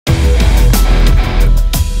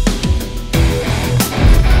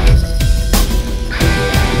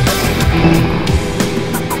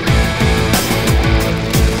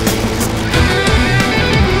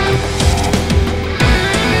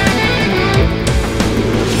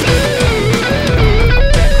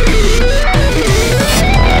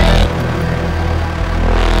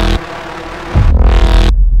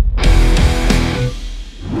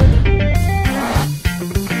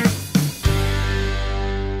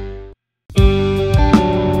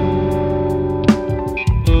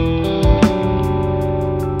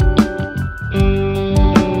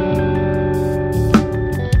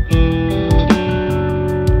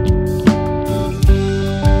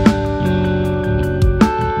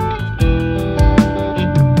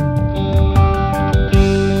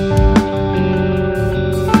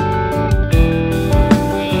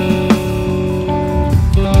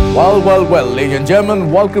Well, ladies and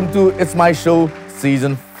gentlemen, welcome to It's My Show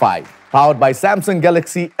Season 5, powered by Samsung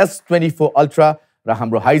Galaxy S24 Ultra र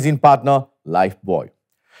हाम्रो hygiene partner Lifebuoy.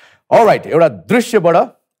 Alright, एउटा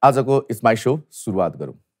दृश्यबाट आजको It's My Show सुरुवात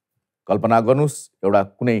गरौँ. कल्पना गर्नुस् एउटा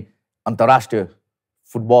कुनै अन्तर्राष्ट्रिय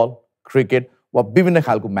फुटबल, क्रिकेट वा विभिन्न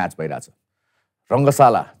खालको म्याच भइरहेछ.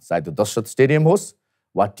 रङ्गशाला, चाहे त्यो दशरथ स्टेडियम होस्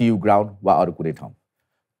वा टियु ग्राउन्ड वा अरू कुनै ठाउँ.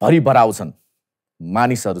 भरिभराउ छन्,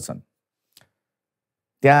 मानिसहरू छन्.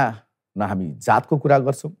 त्यहाँ न हामी जातको कुरा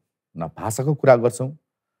गर्छौँ, न भाषाको कुरा गर्छौँ,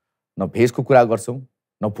 न भेषको कुरा गर्छौँ,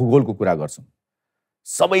 न भूगोलको कुरा गर्छौँ.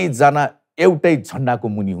 सबैजना एउटै झन्डाको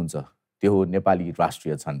मुनि हुन्छ, त्यो हो नेपाली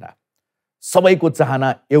राष्ट्रिय झन्डा. सबैको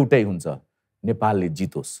चाहना एउटै हुन्छ, नेपालले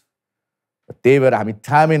जितोस्. त्यही भएर हामी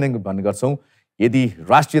ठामै नै भन्ने गर्छौँ, यदि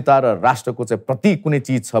राष्ट्रियता र राष्ट्रको चाहिँ प्रतीक कुनै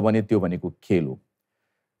चिज छ भने त्यो भनेको खेल हो.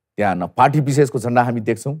 त्यहाँ न पार्टी विशेषको झन्डा हामी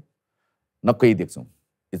देख्छौँ, न केही देख्छौँ.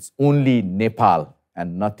 It's only Nepal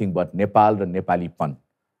and nothing but Nepal र नेपालीपन,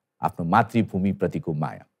 आफ्नो मातृभूमिप्रतिको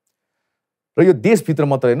माया. र यो देशभित्र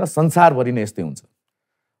मात्र हैन, संसारभरि नै यस्तै हुन्छ.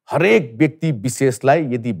 हरेक व्यक्ति विशेषलाई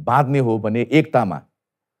यदि बाँध्ने हो भने एकतामा,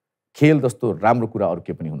 खेल जस्तो राम्रो कुरा अरू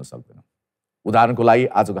के पनि हुन सक्दैन. उदाहरणको लागि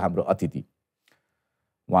आजको हाम्रो अतिथि,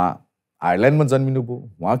 उहाँ आयरल्यान्डमा जन्मिनुभयो,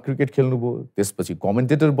 उहाँ क्रिकेट खेल्नुभयो, त्यसपछि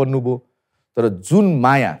कमेन्टेटर बन्नुभयो, तर जुन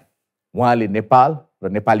माया उहाँले नेपाल र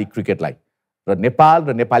नेपाली क्रिकेटलाई र नेपाल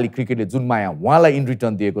र नेपाली क्रिकेटले जुन माया उहाँलाई इन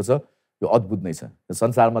रिटर्न दिएको छ, यो अद्भुत नै छ.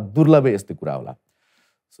 संसारमा दुर्लभै यस्तै कुरा होला.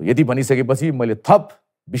 सो यदि भनिसकेपछि मैले थप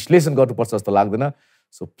विश्लेषण गर्नुपर्छ जस्तो लाग्दैन.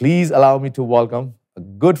 So please allow me to welcome a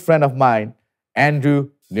good friend of mine, Andrew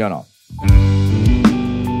Leonard.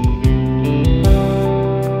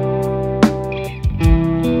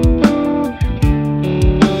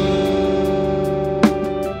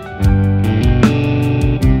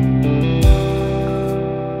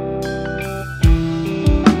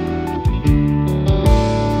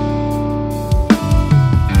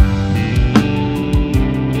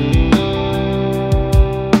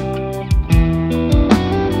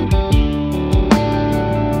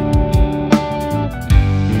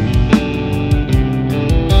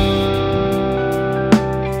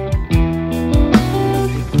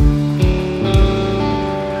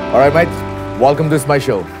 All right, mate. Welcome to It's My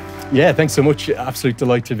Show. Yeah, thanks so much. Absolute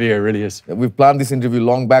delight to be here. It really is. We've planned this interview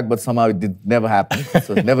long back, but somehow it did never happen.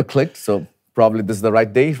 So it never clicked. So probably this is the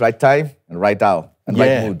right day, right time, and right hour, and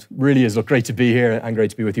right mood. Really is. Look, great to be here and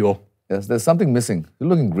great to be with you all. Yes, there's something missing. You're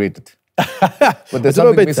looking great. But there's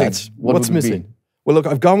something missing. What's missing? Well, look,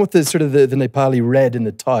 I've gone with the sort of the Nepali red in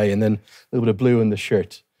the tie and then a little bit of blue in the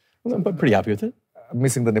shirt. Well, I'm pretty happy with it. I'm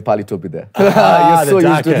missing the Nepali topi there. You're so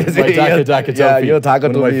used to this. My Dhaka topi. Yeah, your Dhaka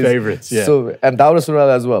topi. One of my favorites. Yeah. So, and Daura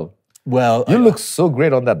Sural as well. Well, you look so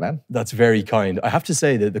great on that, man. That's very kind. I have to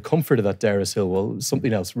say that the comfort of that Dara Hill, well,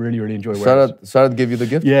 something else. Really, really enjoy wearing it. Sharad gave you the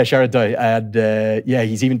gift? Yeah, Sharad Dai. And yeah,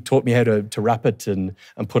 he's even taught me how to wrap it and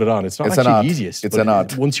put it on. It's not actually the easiest. It's an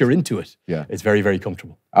art. Once you're into it, yeah, it's very, very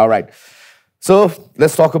comfortable. All right. So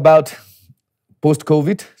let's talk about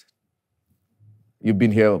post-COVID. You've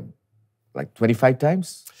been here like 25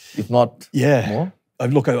 times, if not more.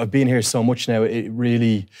 I've been here so much now. It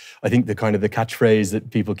really, I think the kind of the catchphrase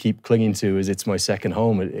that people keep clinging to is "it's my second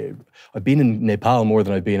home." I've been in Nepal more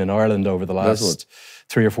than I've been in Ireland over the last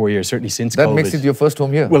 3 or 4 years, certainly since COVID. That makes it your first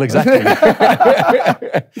home here. Well, exactly.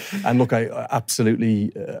 And look, I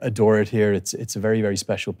absolutely adore it here. It's a very, very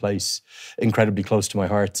special place, incredibly close to my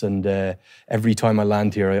heart. And every time I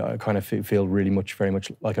land here, I kind of feel really very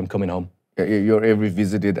much like I'm coming home. You're every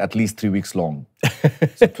visited at least 3 weeks long.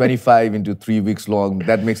 So 25 into 3 weeks long,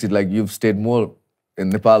 that makes it like you've stayed more in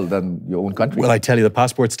Nepal than your own country. Well, I tell you, the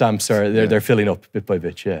passport stamps they're filling up bit by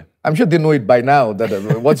bit, yeah. I'm sure they know it by now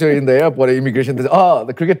that once you're in the airport or immigration, they say, oh,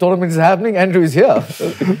 the cricket tournament is happening, Andrew is here.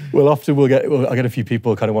 Well, often I'll get a few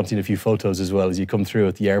people kind of wanting a few photos as well as you come through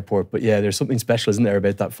at the airport. But yeah, there's something special, isn't there,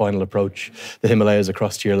 about that final approach. The Himalayas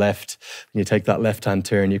across to your left, and you take that left-hand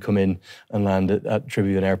turn, you come in and land at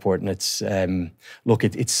Tribune Airport. And it's, look,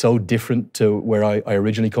 it's so different to where I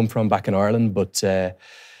originally come from back in Ireland. But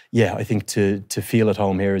yeah, I think to feel at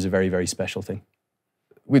home here is a very, very special thing.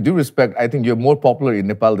 With due respect, I think you're more popular in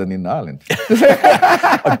Nepal than in Ireland.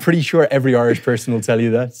 I'm pretty sure every Irish person will tell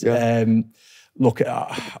you that. Yeah. Look,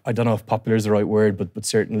 I don't know if popular is the right word, but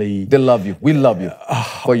certainly they love you. We love you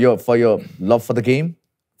for your love for the game,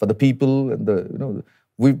 for the people, and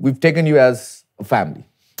we've taken you as a family.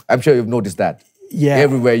 I'm sure you've noticed that. Yeah.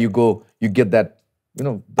 Everywhere you go, you get that,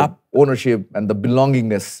 the ownership and the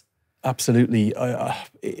belongingness. Absolutely.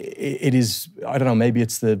 It is, I don't know, maybe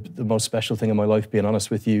it's the most special thing in my life, being honest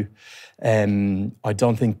with you. I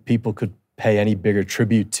don't think people could pay any bigger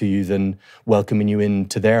tribute to you than welcoming you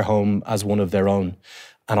into their home as one of their own.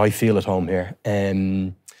 and I feel at home here.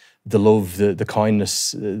 The love, the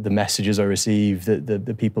kindness, the messages I receive,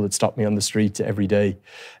 the people that stop me on the street every day,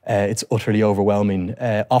 it's utterly overwhelming.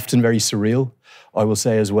 Often very surreal, I will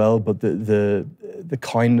say as well, but the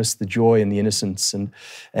kindness, the joy and the innocence. And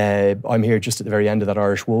I'm here just at the very end of that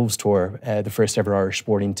Irish Wolves tour, the first ever Irish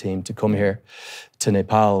sporting team to come here to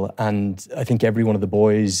Nepal. And I think every one of the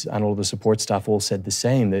boys and all the support staff all said the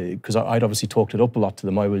same, because I'd obviously talked it up a lot to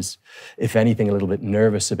them. I was, if anything, a little bit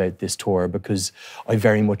nervous about this tour because I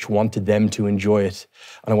very much wanted them to enjoy it.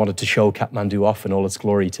 And I wanted to show Kathmandu off in all its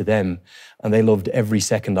glory to them. And they loved every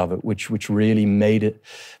second of it, which really made it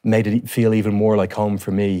feel even more like home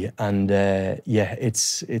for me. And yeah,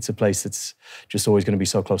 it's a place that's just always going to be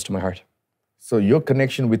so close to my heart. So your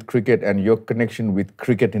connection with cricket and your connection with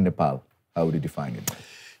cricket in Nepal, how would you define it?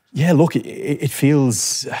 Yeah, look, it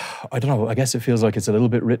feels, I don't know, I guess it feels like it's a little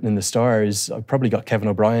bit written in the stars. I've probably got Kevin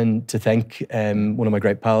O'Brien to thank, one of my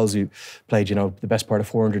great pals who played, you know, the best part of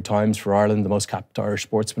 400 times for Ireland, the most capped Irish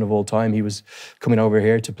sportsman of all time. He was coming over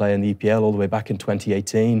here to play in the EPL all the way back in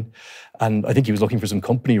 2018. And I think he was looking for some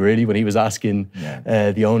company, really, when he was asking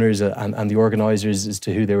the owners and the organisers as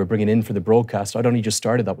to who they were bringing in for the broadcast. I'd only just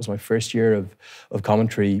started. That was my first year of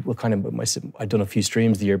commentary. Well, kind of, I'd done a few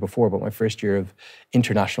streams the year before, but my first year of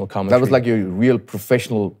international commentary. That was like your real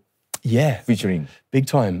professional featuring. Big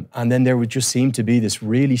time. And then there would just seem to be this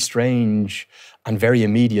really strange and very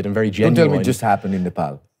immediate and very genuine... Don't tell me it just happened in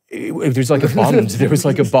Nepal. There's like a bond. There was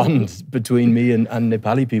like a bond between me and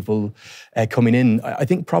Nepali people coming in. I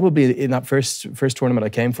think probably in that first tournament I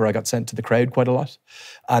came for, I got sent to the crowd quite a lot.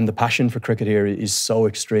 And the passion for cricket here is so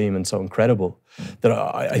extreme and so incredible that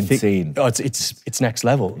I think it's next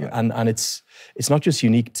level. Yeah. And it's not just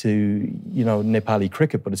unique to, you know, Nepali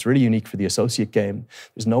cricket, but it's really unique for the associate game.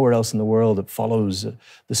 There's nowhere else in the world that follows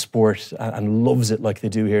the sport and loves it like they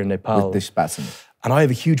do here in Nepal. With this passion. And I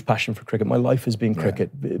have a huge passion for cricket. My life has been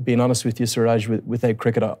cricket. Being honest with you, Suraj, without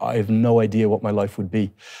cricket, I have no idea what my life would be.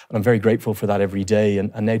 And I'm very grateful for that every day.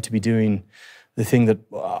 And now to be doing the thing that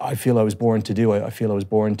I feel I was born to do. I feel I was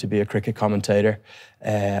born to be a cricket commentator.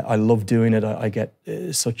 I love doing it. I get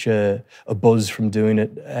such a buzz from doing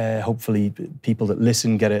it. Hopefully people that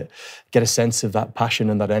listen get a sense of that passion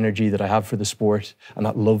and that energy that I have for the sport and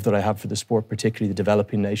that love that I have for the sport, particularly the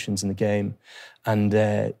developing nations in the game. And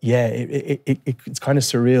yeah, it's kind of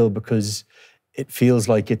surreal because it feels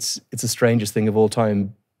like it's the strangest thing of all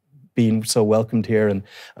time, being so welcomed here and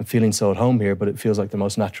feeling so at home here, but it feels like the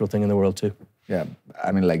most natural thing in the world too. Yeah,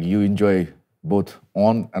 I mean, like, you enjoy both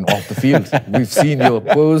on and off the field. We've seen your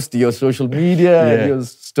posts, your social media, your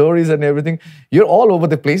stories and everything. You're all over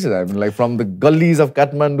the places. I mean, like, from the gullies of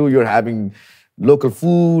Kathmandu, you're having local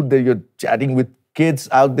food, then you're chatting with kids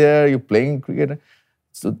out there, you're playing cricket.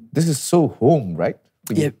 So this is so home, right?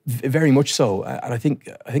 Yeah, very much so. And I think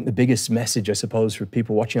the biggest message, I suppose, for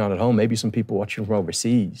people watching on at home, maybe some people watching from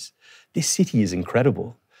overseas, this city is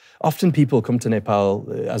incredible. Often people come to Nepal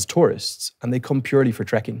as tourists and they come purely for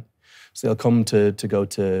trekking. So they'll come to go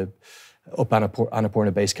to up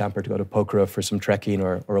Annapurna Base Camp or to go to Pokhara for some trekking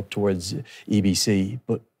or up towards EBC.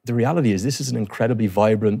 But the reality is this is an incredibly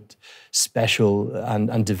vibrant, special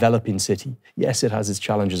and developing city. Yes, it has its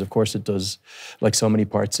challenges. Of course it does, like so many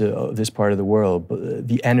parts of this part of the world. But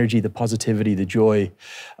the energy, the positivity, the joy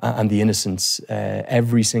and the innocence,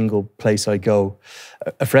 every single place I go.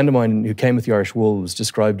 A friend of mine who came with the Irish Wolves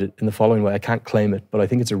described it in the following way. I can't claim it, but I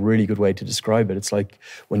think it's a really good way to describe it. It's like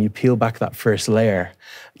when you peel back that first layer,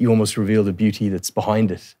 you almost reveal the beauty that's behind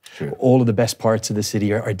it. True. All of the best parts of the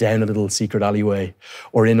city are down a little secret alleyway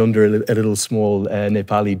or in under a little small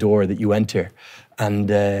Nepali door that you enter. And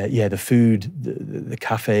yeah, the food, the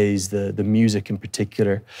cafes, the music in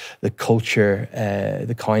particular, the culture,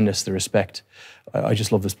 the kindness, the respect. I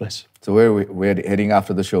just love this place. So we're heading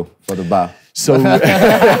after the show for the bar. So,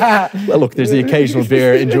 well, look, there's the occasional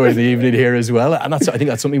beer enjoying the evening here as well. And I think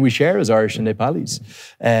that's something we share as Irish and Nepalis.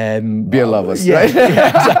 Beer lovers, right? Yeah,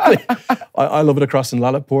 exactly. I love it across in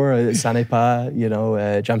Lalitpur, Sanepa, you know,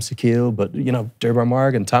 Jamshakil, but, you know, Durbar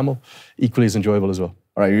Marg and Tamil, equally as enjoyable as well.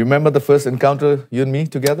 All right, you remember the first encounter you and me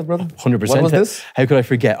together, brother? 100%. What was this? How could I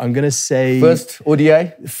forget? I'm going to say... First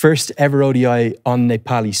ODI? First ever ODI on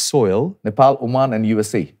Nepali soil. Nepal, Oman and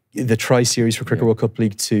USA. The Tri-Series for Cricket World Cup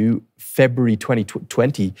League 2, February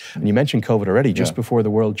 2020. And you mentioned COVID already, just before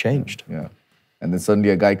the world changed. Yeah. And then suddenly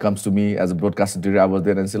a guy comes to me as a broadcaster director. I was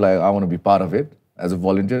there and said, like, I want to be part of it as a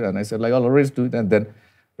volunteer. And I said, like, I'll always do it. And then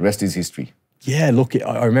the rest is history. Yeah, look,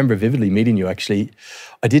 I remember vividly meeting you, actually.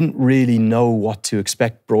 I didn't really know what to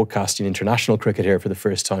expect broadcasting international cricket here for the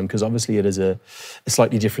first time, because obviously it is a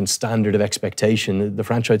slightly different standard of expectation. The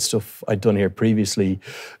franchise stuff I'd done here previously,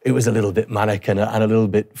 it was a little bit manic and a little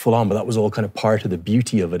bit full on, but that was all kind of part of the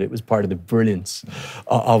beauty of it. It was part of the brilliance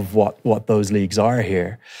of what those leagues are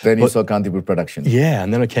here. Then you saw Kantipur production. Yeah,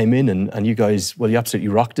 and then I came in and you guys, well, you absolutely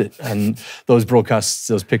rocked it. And those broadcasts,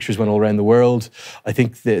 those pictures went all around the world. I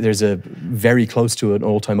think there's a very close to an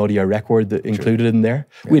all-time ODI record that included in there.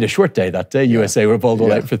 Yeah. We had a short day that day. USA were bowled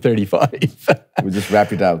all out for 35. We just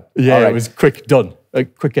wrapped it out. Yeah, all right. It was quick, done.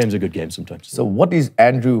 Quick games are good games sometimes. So what is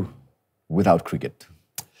Andrew without cricket?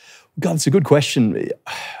 God, it's a good question.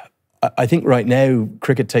 I think right now,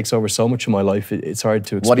 cricket takes over so much of my life, it's hard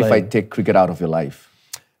to explain. What if I take cricket out of your life?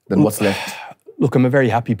 Then what's left? Look, I'm a very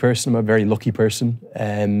happy person. I'm a very lucky person.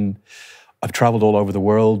 I've travelled all over the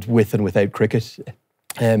world with and without cricket.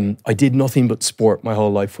 I did nothing but sport my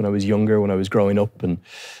whole life when I was younger, when I was growing up, and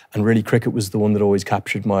really cricket was the one that always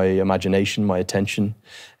captured my imagination, my attention.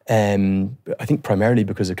 I think primarily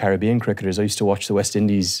because of Caribbean cricketers. I used to watch the West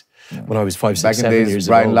Indies when I was 5, 6, 7 years old. Back in the days,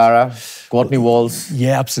 Brian Lara, Courtney Walsh,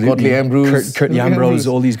 yeah, absolutely, Courtney Ambrose, Courtney Ambrose,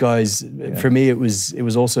 all these guys. Yeah. For me, it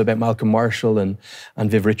was also about Malcolm Marshall and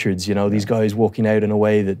Viv Richards. You know, these guys walking out in a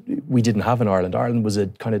way that we didn't have in Ireland. Ireland was a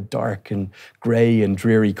kind of dark and grey and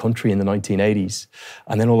dreary country in the 1980s,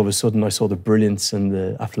 and then all of a sudden, I saw the brilliance and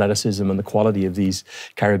the athleticism and the quality of these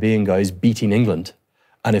Caribbean guys beating England.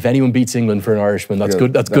 And if anyone beats England for an Irishman, that's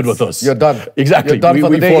good. That's good with us. You're done. Exactly. You're done for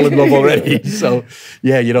the day. We fall in love already. So,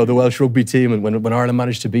 yeah, you know, the Welsh rugby team, and when Ireland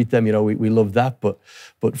managed to beat them, you know, we loved that. But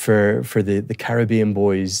for the Caribbean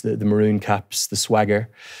boys, the maroon caps, the swagger,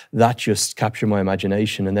 that just captured my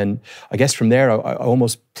imagination. And then I guess from there, I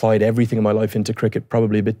almost applied everything in my life into cricket,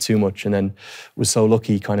 probably a bit too much, and then was so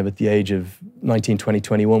lucky kind of at the age of 19, 20,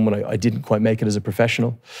 21 when I didn't quite make it as a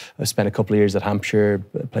professional. I spent a couple of years at Hampshire,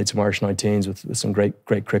 played some Irish 19s with some great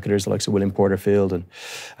cricketers, the likes of William Porterfield and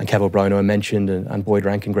Kev O'Brien, who I mentioned, and Boyd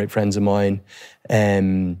Rankin, great friends of mine.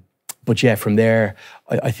 But yeah, from there,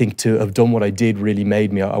 I think to have done what I did really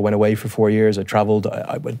made me. I went away for 4 years. I travelled.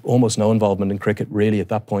 I had almost no involvement in cricket, really, at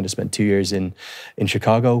that point. I spent 2 years in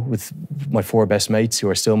Chicago with my 4 best mates, who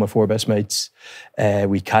are still my 4 best mates.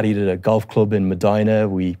 We caddied at a golf club in Medina.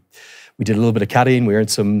 We did a little bit of caddying. We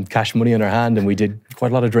earned some cash money in our hand, and we did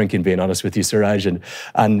quite a lot of drinking, being honest with you, Suraj.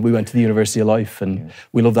 And we went to the University of Life, and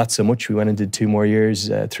we loved that so much. We went and did 2 more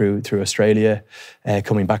years through Australia,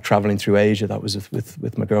 coming back, travelling through Asia. That was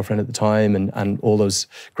with my girlfriend at the time, and all those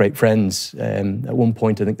great friends. At one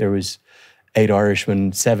point, I think there was 8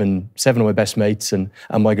 Irishmen, seven of my best mates, and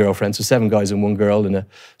my girlfriend. So 7 guys and 1 girl in a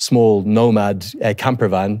small nomad camper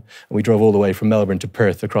van. And we drove all the way from Melbourne to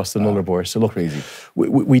Perth across the Nullarbor. So look, crazy.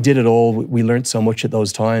 We did it all. We learned so much at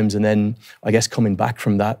those times. And then I guess coming back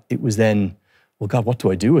from that, it was then, well, God, what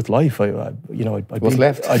do I do with life? What's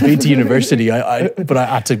left? I'd been to university, but I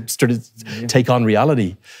had to sort of take on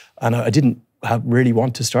reality. And I didn't really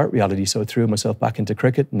want to start reality, so I threw myself back into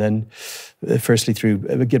cricket, and then firstly through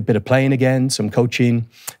a bit of playing again, some coaching,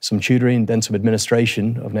 some tutoring, then some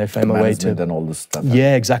administration. I've now found my way to and all this stuff.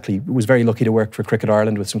 Yeah, exactly. Was very lucky to work for Cricket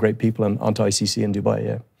Ireland with some great people and onto ICC in Dubai.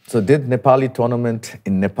 Yeah. So did Nepali tournament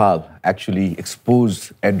in Nepal actually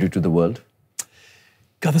expose Andrew to the world?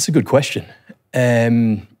 God, that's a good question.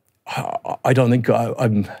 I don't think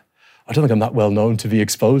I'm that well known to be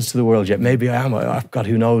exposed to the world yet. Maybe I am. God,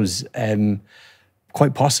 who knows?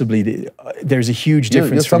 Quite possibly. There's a huge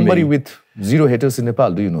difference. You're somebody with 0 haters in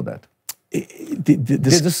Nepal. Do you know that?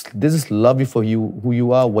 They just love you for who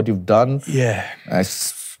you are, what you've done. Yeah. I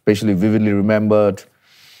especially vividly remembered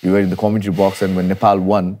you were in the commentary box, and when Nepal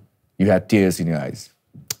won, you had tears in your eyes.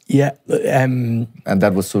 Yeah. And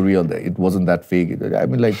that was surreal. It wasn't that fake. I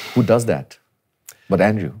mean, like, who does that? But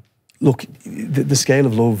Andrew. Look, the scale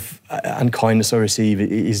of love and kindness I receive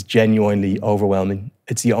is genuinely overwhelming.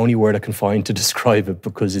 It's the only word I can find to describe it,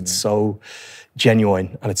 because it's so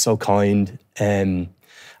genuine and it's so kind. And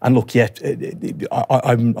look, yet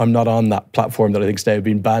I'm not on that platform that I think's now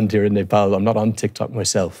been banned here in Nepal. I'm not on TikTok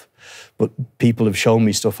myself, but people have shown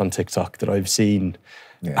me stuff on TikTok that I've seen,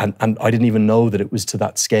 and I didn't even know that it was to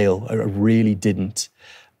that scale. I really didn't.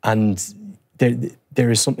 And there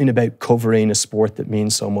is something about covering a sport that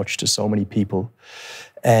means so much to so many people,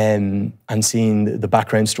 and seeing the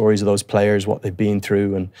background stories of those players, what they've been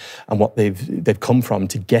through, and what they've come from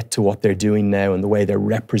to get to what they're doing now, and the way they're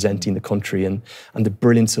representing the country, and the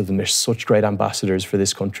brilliance of them. They're such great ambassadors for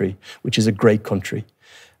this country, which is a great country.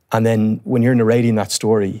 And then when you're narrating that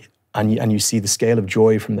story, and you see the scale of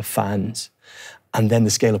joy from the fans, and then the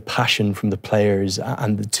scale of passion from the players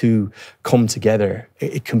and the two come together,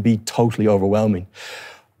 it can be totally overwhelming.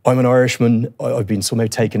 I'm an Irishman. I've been somehow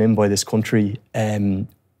taken in by this country.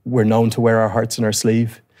 We're known to wear our hearts on our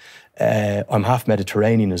sleeve. I'm half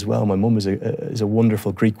Mediterranean as well. My mum is a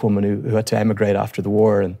wonderful Greek woman who had to emigrate after the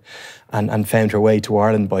war and found her way to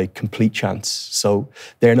Ireland by complete chance. So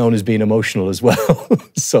they're known as being emotional as well.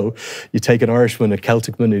 So you take an Irishman, a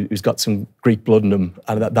Celticman who's got some Greek blood in him,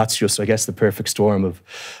 and that's just, I guess, the perfect storm of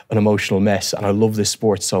an emotional mess. And I love this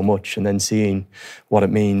sport so much. And then seeing what it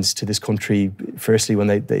means to this country, firstly, when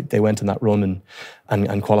they went on that run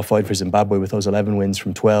and qualified for Zimbabwe with those 11 wins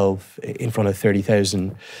from 12 in front of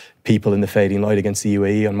 30,000 people in the fading light against the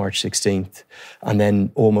UAE on March 16th, and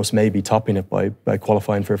then almost maybe topping it by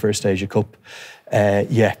qualifying for a first Asia Cup.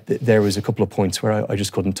 There was a couple of points where I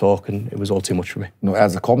just couldn't talk, and it was all too much for me. No,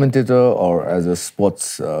 as a commentator or as a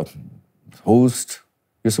sports host,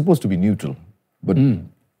 you're supposed to be neutral, but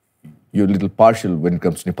you're a little partial when it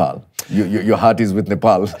comes to Nepal. Your heart is with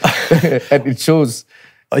Nepal, and it shows.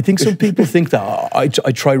 I think some people think that.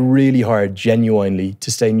 I try really hard, genuinely,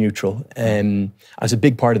 to stay neutral. As a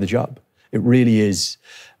big part of the job. It really is.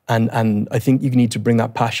 And I think you need to bring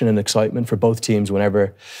that passion and excitement for both teams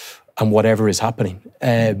whenever and whatever is happening.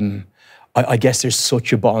 I guess there's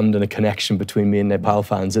such a bond and a connection between me and Nepal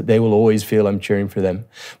fans that they will always feel I'm cheering for them.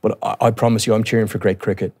 But I promise you, I'm cheering for great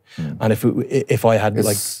cricket. And if I had, there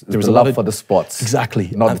was a lot love for the sports, exactly,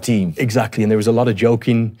 not the team, exactly. And there was a lot of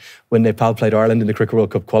joking when Nepal played Ireland in the Cricket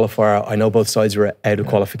World Cup qualifier. I know both sides were out of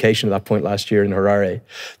qualification at that point last year in Harare.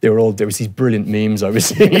 There was these brilliant memes I was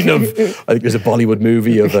seeing of, I think there's a Bollywood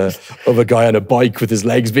movie of a guy on a bike with his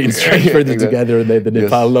legs being straightened together, and they had the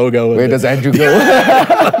Nepal logo. Where does Andrew go?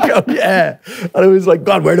 Yeah. And I was like,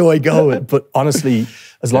 God, where do I go? But honestly,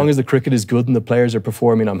 as long as the cricket is good and the players are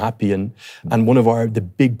performing, I'm happy. And one of the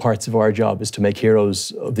big parts of our job is to make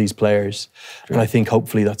heroes of these players. True. And I think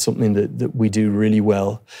hopefully that's something that we do really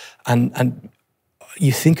well. And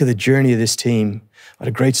you think of the journey of this team. I had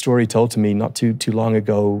a great story told to me not too long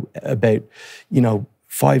ago about,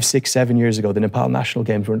 5, 6, 7 years ago, the Nepal national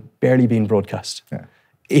games were barely being broadcast. Yeah.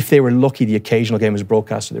 If they were lucky, the occasional game was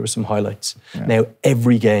broadcast, so there were some highlights. Yeah. Now,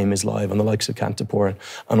 every game is live on the likes of Kantipur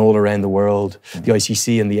and all around the world. The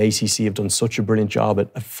ICC and the ACC have done such a brilliant job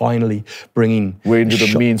at finally bringing... We're into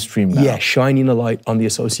the mainstream now. Yeah, shining a light on the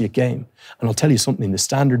associate game. And I'll tell you something, the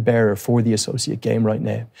standard bearer for the associate game right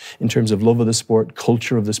now, in terms of love of the sport,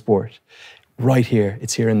 culture of the sport, right here,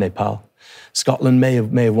 it's here in Nepal. Scotland may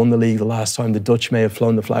have won the league the last time. The Dutch may have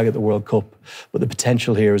flown the flag at the World Cup. But the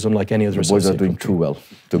potential here is unlike any other. The boys are doing too well,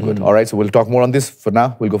 too good. All right, so we'll talk more on this. For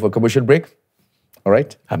now, we'll go for a commercial break. All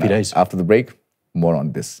right? Happy days. After the break, more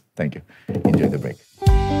on this. Thank you. Enjoy the break.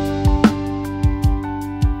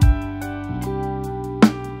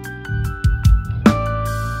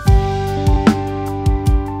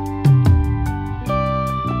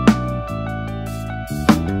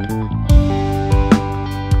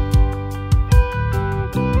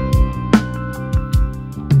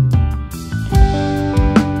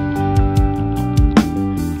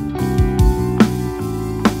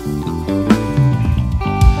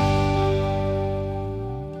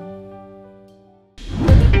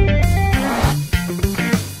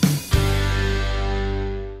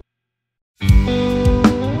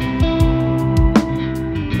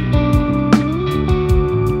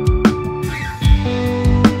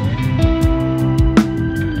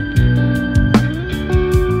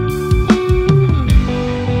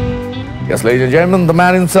 Yes, ladies and gentlemen, the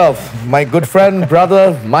man himself, my good friend,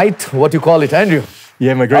 brother, mate, what do you call it, Andrew?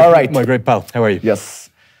 Yeah, my great pal. How are you? Yes.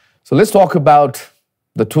 So let's talk about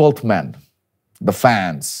the 12th man, the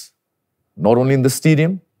fans, not only in the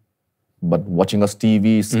stadium, but watching us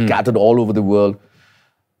TV, scattered all over the world.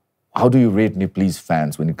 How do you rate Nepalese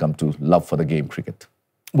fans when it comes to love for the game cricket?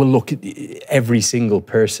 Well, look, every single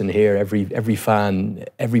person here, every fan,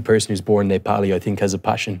 every person who's born Nepali, I think, has a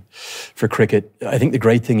passion for cricket. I think the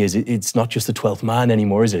great thing is it's not just the 12th man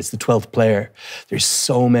anymore, is it? It's the 12th player. There's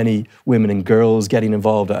so many women and girls getting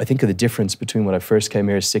involved. I think of the difference between when I first came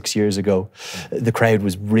here 6 years ago. The crowd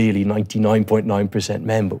was really 99.9%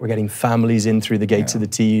 men, but we're getting families in through the gates of the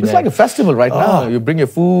TU now. It's like a festival right now. You bring your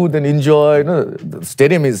food and enjoy. The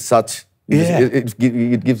stadium is such.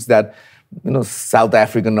 It gives that... South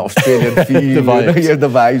African, Australian feel. The vibes. The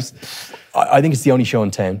vibes. I think it's the only show in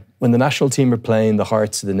town. When the national team are playing, the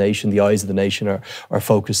hearts of the nation, the eyes of the nation are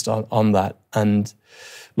focused on that. And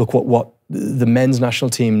look, what the men's national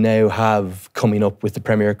team now have coming up with the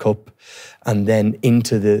Premier Cup and then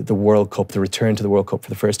into the World Cup, the return to the World Cup for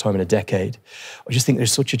the first time in a decade. I just think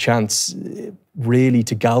there's such a chance really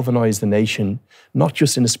to galvanise the nation, not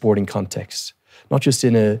just in a sporting context, not just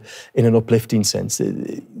in an uplifting sense.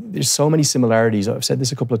 There's so many similarities. I've said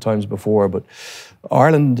this a couple of times before, but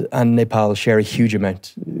Ireland and Nepal share a huge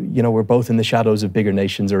amount. You know, we're both in the shadows of bigger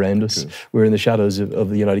nations around us. True. We're in the shadows of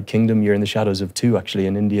the United Kingdom. You're in the shadows of two, actually,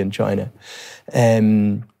 in India and China.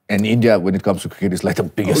 And India, when it comes to cricket, is like the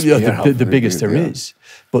biggest. The biggest there is.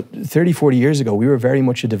 But 30, 40 years ago, we were very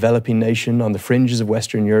much a developing nation on the fringes of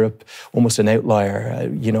Western Europe, almost an outlier,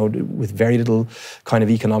 with very little kind of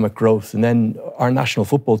economic growth. And then our national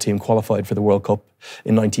football team qualified for the World Cup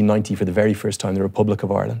in 1990 for the very first time, the Republic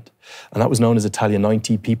of Ireland. And that was known as Italia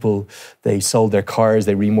 90. People, they sold their cars,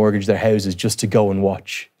 they remortgaged their houses just to go and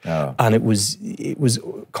watch. Oh. And it was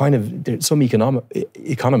kind of, some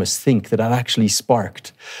economists think that actually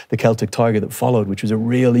sparked the Celtic Tiger that followed, which was a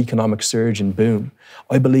real economic surge and boom.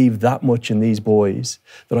 I believe that much in these boys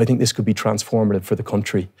that I think this could be transformative for the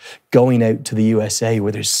country. Going out to the USA,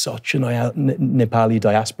 where there's such a Nepali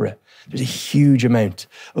diaspora, there's a huge amount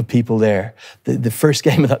of people there. The first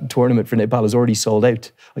game of that tournament for Nepal is already sold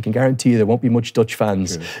out. I can guarantee you there won't be much Dutch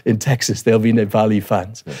fans in Texas. There'll be Nepali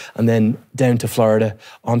fans. Yeah. And then down to Florida,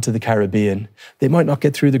 onto the Caribbean. They might not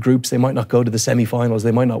get through the groups. They might not go to the semi-finals.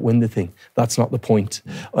 They might not win the thing. That's not the point.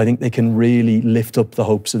 I think they can really lift up the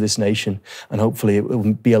hopes of this nation, and hopefully it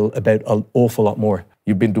will be about an awful lot more.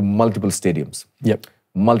 You've been to multiple stadiums. Yep.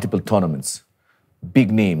 Multiple tournaments.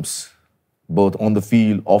 Big names, both on the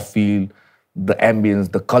field, off field, the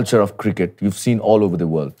ambience, the culture of cricket. You've seen all over the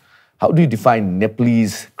world. How do you define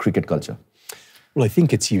Nepalese cricket culture? Well, I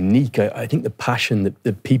think it's unique. I think the passion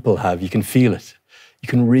that people have, you can feel it. You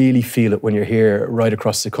can really feel it when you're here right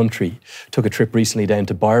across the country. Took a trip recently down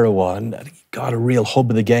to Bhairawa and got a real hub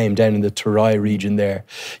of the game down in the Terai region there.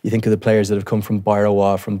 You think of the players that have come from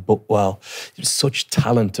Bhairawa, from Butwal. There's such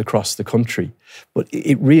talent across the country. But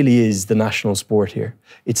it really is the national sport here.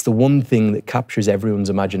 It's the one thing that captures everyone's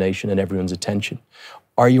imagination and everyone's attention.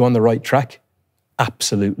 Are you on the right track?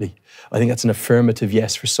 Absolutely. I think that's an affirmative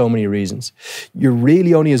yes for so many reasons. You're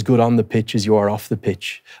really only as good on the pitch as you are off the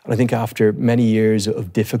pitch. And I think after many years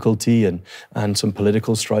of difficulty and some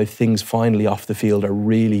political strife, things finally off the field are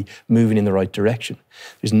really moving in the right direction.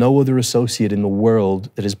 There's no other associate in the world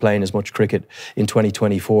that is playing as much cricket in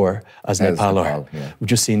 2024 as Nepal are. Yeah. We've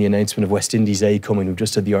just seen the announcement of West Indies A coming. We've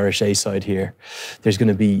just had the Irish A side here. There's going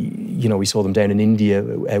to be, we saw them down in India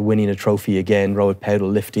winning a trophy again, Rohit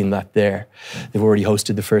Paudel lifting that there. They've already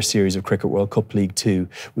hosted the first series of Cricket World Cup League 2.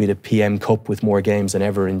 We had a PM Cup with more games than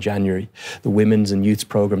ever in January. The women's and youth's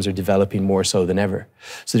programmes are developing more so than ever.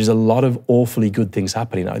 So there's a lot of awfully good things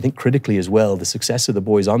happening. I think critically as well, the success of the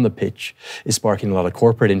boys on the pitch is sparking a lot of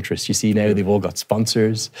corporate interest. You see now they've all got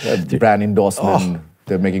sponsors. Brand endorsement.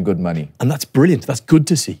 They're making good money. And that's brilliant. That's good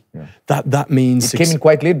to see. Yeah. That means... It came in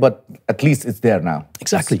quite late, but at least it's there now.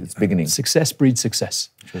 Exactly. It's beginning. Success breeds success.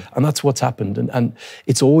 Sure. And that's what's happened. And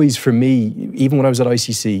it's always, for me, even when I was at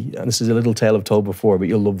ICC, and this is a little tale I've told before, but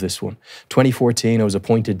you'll love this one. 2014, I was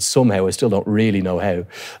appointed somehow, I still don't really know how,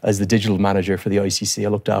 as the digital manager for the ICC. I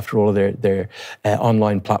looked after all of their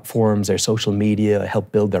online platforms, their social media. I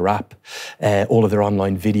helped build their app, all of their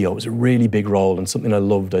online video. It was a really big role and something I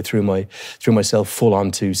loved. I threw myself full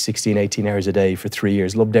onto 16, 18 hours a day for 3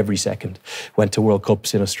 years. Loved every second. Went to World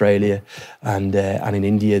Cups in Australia and in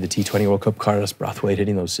India, the T20 World Cup, Carlos Brathwaite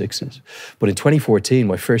hitting those sixes. But in 2014,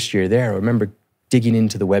 my first year there, I remember digging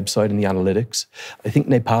into the website and the analytics. I think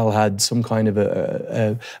Nepal had some kind of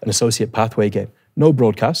an associate pathway game. No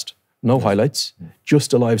broadcast, no highlights,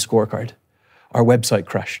 just a live scorecard. Our website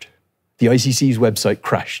crashed. The ICC's website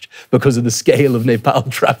crashed because of the scale of Nepal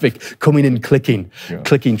traffic coming in, clicking,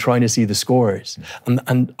 trying to see the scores.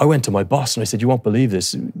 And I went to my boss and I said, "You won't believe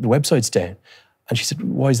this, the website's down." And she said,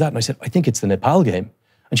 "Why is that?" And I said, "I think it's the Nepal game."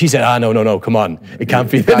 And she said, no, come on. It can't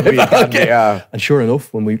be the Nepal game. Yeah. And sure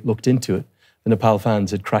enough, when we looked into it, the Nepal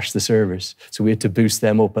fans had crashed the servers. So we had to boost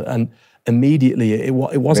them up. And immediately, it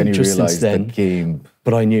wasn't just since then,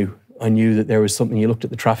 but I knew that there was something. You looked at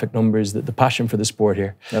the traffic numbers, the passion for the sport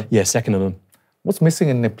here. Yep. Yeah, second to none. What's missing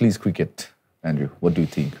in Nepalese cricket, Andrew? What do you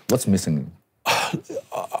think? What's missing?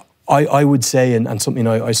 I would say, and something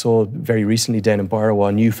I saw very recently down in Bhairawa,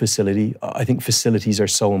 a new facility. I think facilities are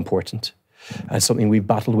so important. And something we've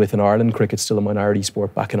battled with in Ireland. Cricket's still a minority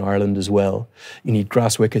sport back in Ireland as well. You need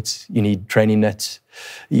grass wickets, you need training nets.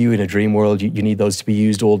 You, in a dream world, you need those to be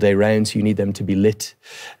used all day round, so you need them to be lit.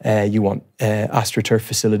 You want AstroTurf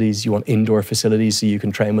facilities, you want indoor facilities so you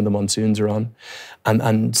can train when the monsoons are on.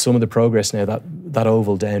 And some of the progress now, that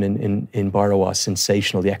oval down in Bhairawa is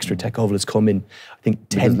sensational. The Extra Tech oval has come in, I think,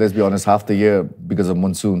 10... Because let's be honest, half the year, because of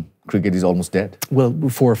monsoon, cricket is almost dead. Well,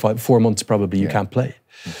 4 months probably you can't play.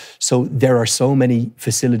 So there are so many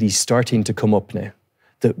facilities starting to come up now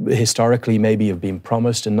that historically maybe have been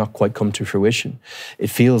promised and not quite come to fruition. It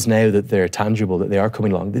feels now that they're tangible, that they are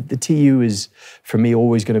coming along. The TU is, for me,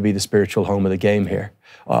 always going to be the spiritual home of the game here.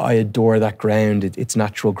 I adore that ground, its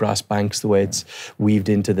natural grass banks, the way it's weaved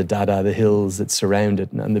into the dada, the hills that surround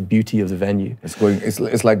it, and the beauty of the venue.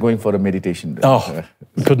 It's like going for a meditation. Oh,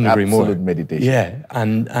 couldn't agree more. Absolute meditation. Yeah,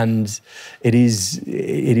 and it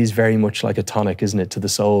is very much like a tonic, isn't it, to the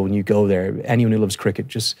soul when you go there. Anyone who loves cricket,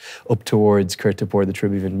 just up towards Kantipur, the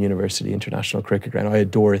Tribhuvan University International Cricket Ground, I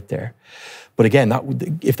adore it there. But again,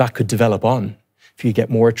 if that could develop on, if you get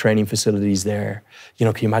more training facilities there,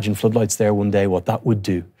 can you imagine floodlights there one day, what that would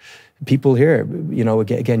do? People here,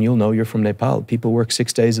 again, you'll know, you're from Nepal. People work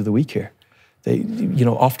 6 days of the week here. They,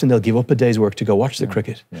 often they'll give up a day's work to go watch the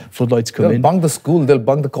cricket. Yeah. Floodlights come in. They'll bunk the school, they'll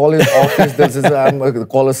bunk the college office, they'll just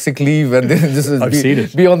call a sick leave and then just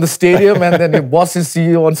be on the stadium, and then your bosses see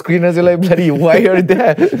you on screen and you're like, bloody, why are you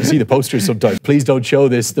there? You see the posters sometimes. Please don't show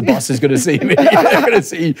this. The boss is going to see me. They're going to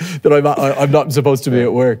see that I'm not supposed to be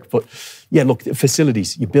at work. But yeah, look,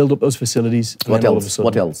 facilities. You build up those facilities. What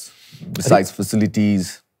else? Besides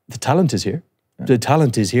facilities? The talent is here. The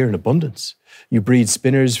talent is here in abundance. You breed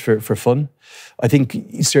spinners for fun. I think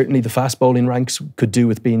certainly the fast bowling ranks could do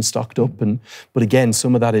with being stocked up, but again,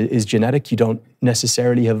 some of that is genetic. You don't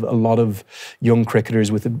necessarily have a lot of young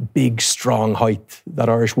cricketers with a big, strong height. That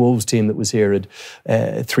Irish Wolves team that was here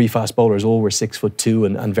had 3 fast bowlers, all were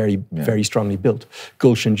 6'2" and very strongly built.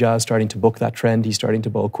 Gulshan Jazz starting to buck that trend. He's starting to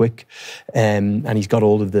bowl quick, and he's got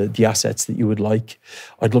all of the assets that you would like.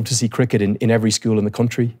 I'd love to see cricket in every school in the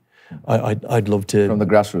country. I'd love to... From the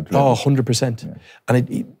grassroots level. Oh, 100%. Yeah.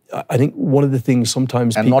 And I think one of the things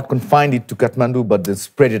sometimes... And not confined it to Kathmandu, but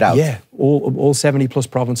spread it out. Yeah, all 70 plus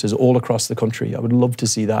provinces all across the country. I would love to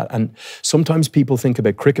see that. And sometimes people think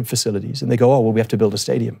about cricket facilities and they go, oh, well, we have to build a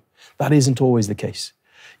stadium. That isn't always the case.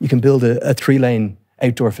 You can build a 3-lane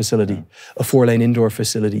outdoor facility, a 4-lane indoor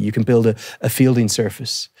facility. You can build a fielding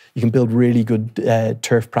surface. You can build really good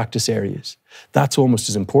turf practice areas. That's almost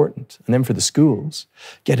as important. And then for the schools,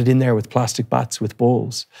 get it in there with plastic bats, with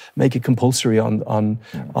balls. Make it compulsory on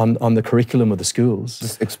the curriculum of the schools.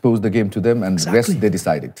 Just expose the game to them, and the rest they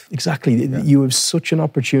decide it. Exactly. Yeah. You have such an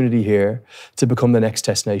opportunity here to become the next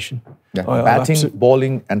test nation. Yeah. Batting,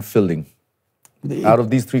 bowling, and fielding. Out of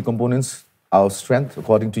these 3 components, our strength,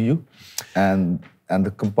 according to you, and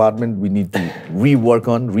the compartment we need to rework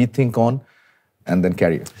on, rethink on, and then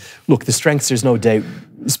carry it. Look, the strengths, there's no doubt,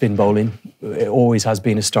 spin bowling. It always has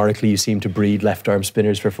been historically. You seem to breed left-arm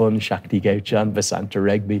spinners for fun. Shakti Gauchan, Vasanta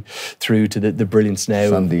Regbi, through to the brilliance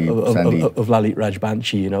now of Lalit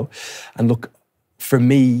Rajbanshi, And look, for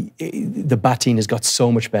me, the batting has got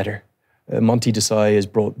so much better. Monty Desai has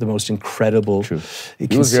brought the most incredible consistency.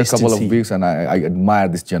 He was here a couple of weeks, and I admire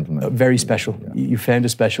this gentleman. Very special. Yeah. You found a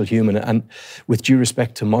special human. And with due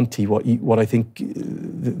respect to Monty, what I think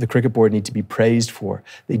the cricket board need to be praised for,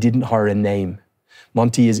 they didn't hire a name.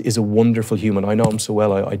 Monty is a wonderful human. I know him so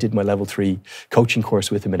well. I did my level 3 coaching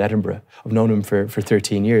course with him in Edinburgh. I've known him for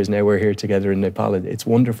 13 years. Now we're here together in Nepal. It's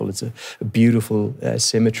wonderful. It's a beautiful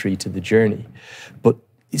symmetry to the journey. But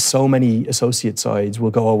so many associate sides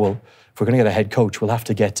will go, oh, well, if we're going to get a head coach, we'll have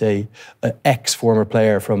to get a ex-former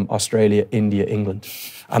player from Australia, India, England.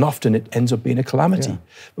 And often it ends up being a calamity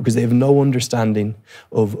because they have no understanding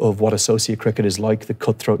of what associate cricket is like, the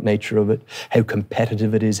cutthroat nature of it, how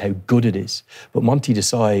competitive it is, how good it is. But Monty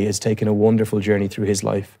Desai has taken a wonderful journey through his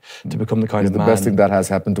life to become the kind of man... the best thing that has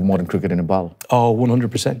happened to modern cricket in Nepal. Oh,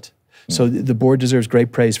 100%. So the board deserves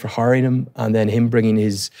great praise for hiring him, and then him bringing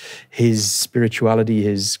his spirituality,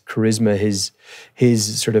 his charisma,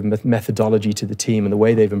 his sort of methodology to the team, and the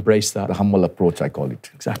way they've embraced that. The humble approach, I call it.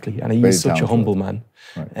 Exactly. And he's such a humble man.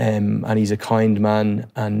 Right. And he's a kind man,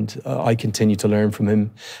 and I continue to learn from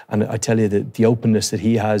him. And I tell you that the openness that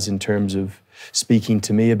he has in terms of speaking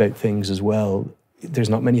to me about things as well,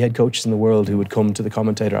 there's not many head coaches in the world who would come to the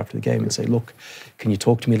commentator after the game and say, look, can you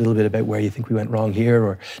talk to me a little bit about where you think we went wrong here?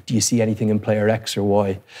 Or do you see anything in player X or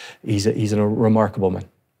Y? He's a remarkable man.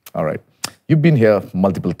 All right. You've been here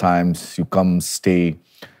multiple times. You come, stay.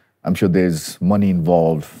 I'm sure there's money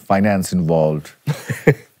involved, finance involved,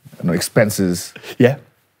 expenses. Yeah.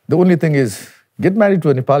 The only thing is, get married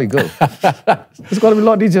to a Nepali girl. It's got to be a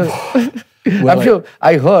lot easier. Well, I'm sure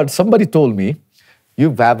I heard, somebody told me,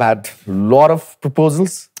 you have had a lot of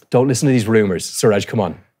proposals. Don't listen to these rumors. Suraj, come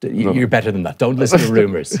on. You're better than that. Don't listen to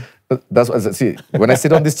rumors. That's what I see. When I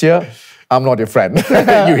sit on this chair, I'm not your friend.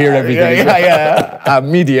 You hear everything. Yeah. I'm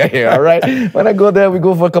media here, all right? When I go there, we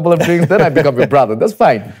go for a couple of drinks, then I become your brother. That's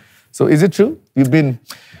fine. So is it true? You've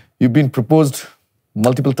been proposed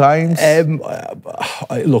multiple times?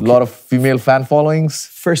 Look, a lot of female fan followings?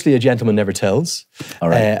 Firstly, a gentleman never tells. All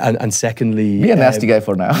right. And secondly... Be a nasty guy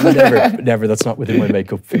for now. Never. That's not within my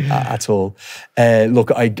makeup at all.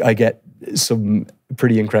 Look, I get some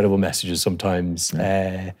pretty incredible messages sometimes.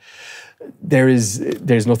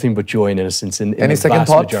 There's nothing but joy and innocence in the vast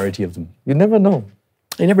majority of them. You never know.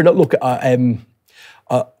 You never know. Look,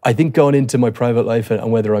 I think going into my private life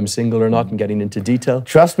and whether I'm single or not and getting into detail...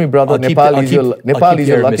 Trust me, brother, Nepal is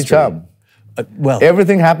your lucky charm. Well,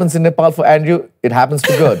 everything happens in Nepal for Andrew, it happens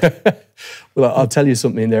for good. Well, I'll tell you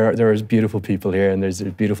something, there is beautiful people here and there's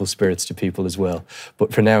beautiful spirits to people as well.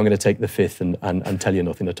 But for now, I'm going to take the fifth and tell you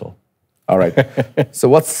nothing at all. All right. So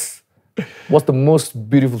what's the most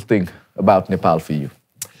beautiful thing about Nepal for you?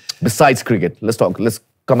 Besides cricket, let's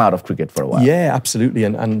come out of cricket for a while. Yeah, absolutely.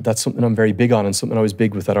 And that's something I'm very big on and something I was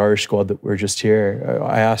big with that Irish squad that were just here.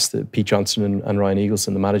 I asked Pete Johnson and Ryan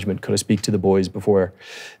Eagleson, the management, could I speak to the boys before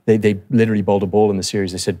they literally bowled a ball in the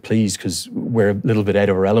series. They said, please, because we're a little bit out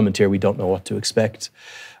of our element here. We don't know what to expect.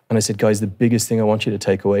 And I said, guys, the biggest thing I want you to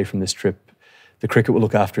take away from this trip, the cricket will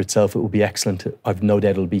look after itself. It will be excellent. I've no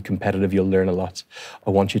doubt it'll be competitive. You'll learn a lot.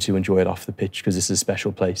 I want you to enjoy it off the pitch because this is a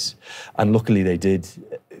special place. And luckily they did.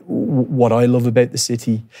 What I love about the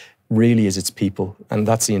city really is its people. And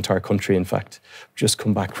that's the entire country, in fact. Just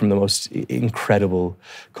come back from the most incredible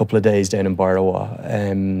couple of days down in Barawa.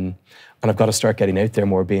 And I've got to start getting out there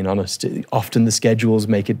more, being honest. Often the schedules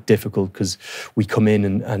make it difficult because we come in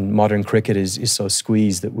and modern cricket is so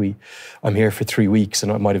squeezed that I'm here for 3 weeks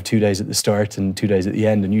and I might have 2 days at the start and 2 days at the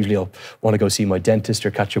end. And usually I'll want to go see my dentist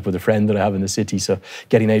or catch up with a friend that I have in the city. So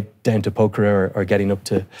getting out down to Pokhara or getting up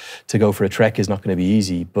to go for a trek is not going to be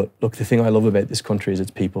easy. But look, the thing I love about this country is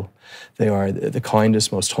its people. They are the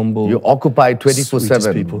kindest, most humble. You're occupied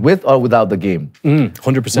 24/7 with or without the game.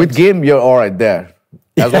 100%. With game, you're all right there.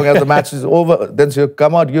 As long as the match is over, then you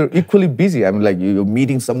come out, you're equally busy. I mean, like you're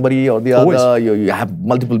meeting somebody or the other, you have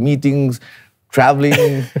multiple meetings,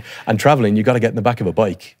 traveling. And traveling, you got to get in the back of a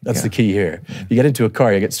bike. That's the key here. You get into a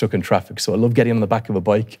car, you get stuck in traffic. So I love getting on the back of a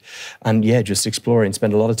bike and just exploring.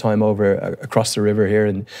 Spend a lot of time over across the river here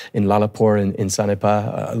in Lalipur in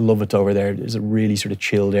Sanepa. I love it over there. It's a really sort of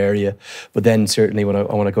chilled area. But then certainly when I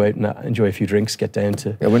want to go out and enjoy a few drinks, get down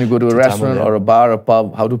to... Yeah, when you go to a restaurant or a bar or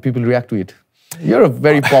pub, how do people react to it? You're a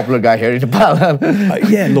very popular guy here in Nepal.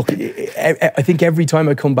 Yeah, look, I think every time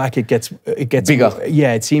I come back, it gets bigger.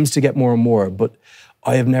 Yeah, it seems to get more and more. But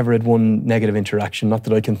I have never had one negative interaction, not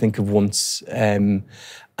that I can think of once. And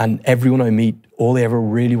everyone I meet, all they ever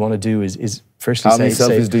really want to do is firstly how many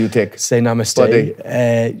selfies do you take? Say namaste.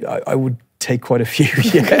 I would take quite a few,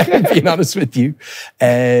 being honest with you.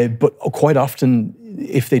 But quite often,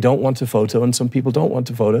 if they don't want a photo, and some people don't want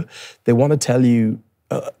a photo, they want to tell you.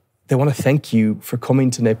 They want to thank you for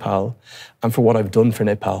coming to Nepal and for what I've done for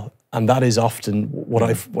Nepal. And that is often what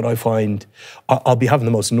I find. I'll be having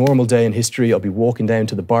the most normal day in history. I'll be walking down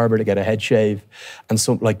to the barber to get a head shave. And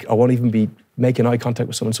I won't even be making eye contact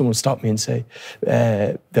with someone. Someone will stop me and say,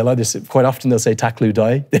 they'll either say, quite often they'll say Taklu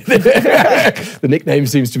Dai. The nickname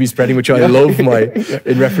seems to be spreading, which I love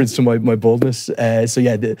in reference to my baldness. They'll say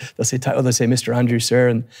Mr. Andrew, sir.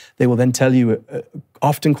 And they will then tell you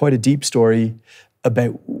often quite a deep story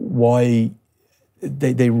about why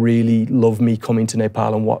they really love me coming to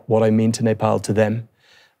Nepal and what I mean to Nepal to them.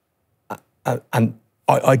 And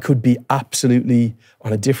I could be absolutely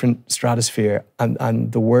on a different stratosphere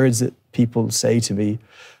and the words that people say to me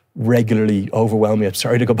regularly overwhelm me. I'm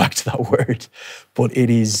sorry to go back to that word, but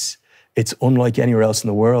it's unlike anywhere else in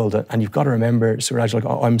the world. And you've got to remember, Suraj,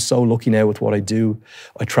 I'm so lucky now with what I do.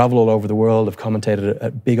 I travel all over the world. I've commentated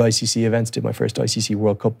at big ICC events, did my first ICC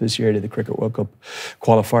World Cup this year, did the Cricket World Cup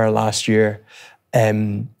qualifier last year.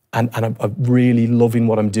 And I'm really loving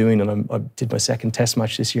what I'm doing. And I did my second test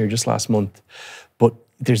match this year, just last month. But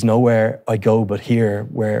there's nowhere I go but here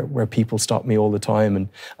where people stop me all the time and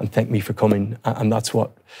thank me for coming. And that's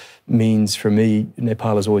what means for me,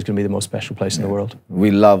 Nepal is always going to be the most special place in the world.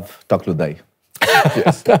 We love Taklu Dai.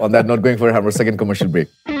 Yes. On that note, going for our second commercial break.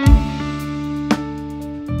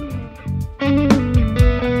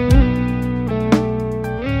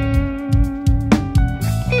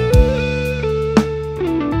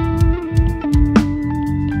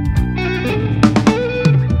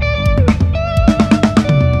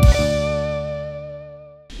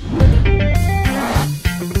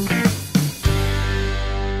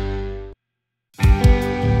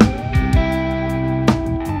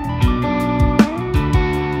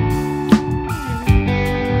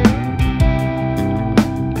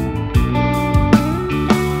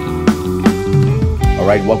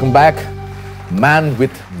 All right, welcome back. Man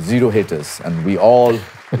with zero haters. And we all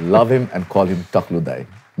love him and call him Takludai,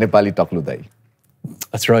 Nepali Takludai.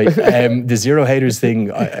 That's right. The zero haters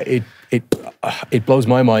thing, it blows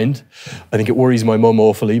my mind. I think it worries my mum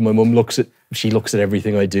awfully. My mum looks at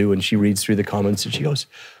everything I do and she reads through the comments and she goes,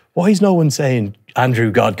 why is no one saying,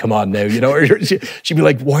 Andrew, God, come on now, you know? Or she'd be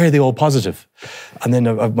like, why are they all positive? And then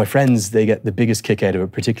my friends, they get the biggest kick out of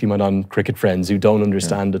it, particularly my non-cricket friends who don't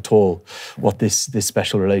understand at all what this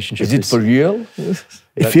special relationship is. Is it for real?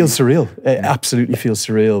 It feels surreal. It absolutely feels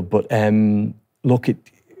surreal. But look,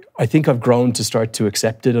 I think I've grown to start to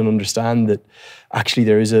accept it and understand that actually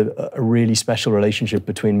there is a really special relationship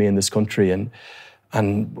between me and this country, and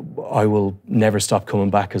I will never stop coming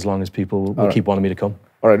back as long as people will keep wanting me to come.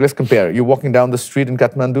 All right, let's compare. You're walking down the street in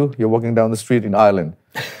Kathmandu, you're walking down the street in Ireland.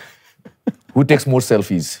 Who takes more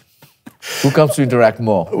selfies? Who comes to interact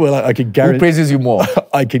more? Well, I can guarantee. Who praises you more?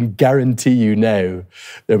 I can guarantee you now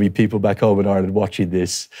there'll be people back home in Ireland watching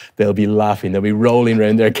this. They'll be laughing. They'll be rolling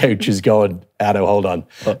around their couches going, no, hold on.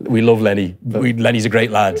 We love Lenny. Lenny's a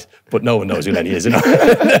great lad, but no one knows who Lenny is.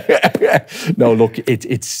 No, look,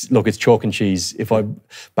 it's chalk and cheese. If I'm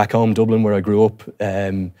back home, Dublin, where I grew up,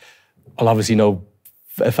 I'll obviously know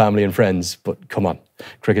family and friends, but come on,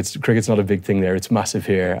 cricket's not a big thing there. It's massive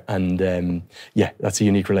here, and yeah, that's a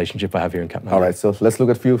unique relationship I have here in Kathmandu. All right, so let's look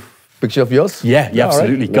at a few pictures of yours. Yeah,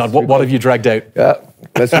 absolutely. Right. God, what have you dragged out? Yeah,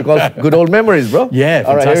 let's recall good old memories, bro. Yeah,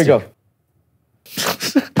 all fantastic. right, here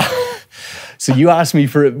we go. So you asked me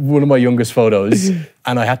for one of my youngest photos,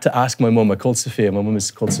 and I had to ask my mum. I called Sophia. My mum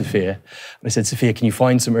is called Sophia. And I said, Sophia, can you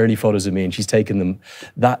find some early photos of me? And she's taken them.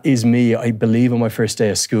 That is me, I believe, on my first day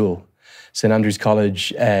of school. St Andrew's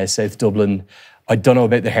College, South Dublin. I don't know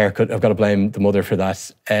about the haircut. I've got to blame the mother for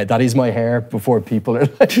that. That is my hair before people are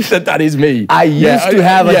like, that is me. I used to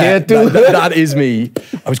have a hair too. That is me.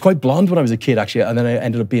 I was quite blonde when I was a kid, actually, and then I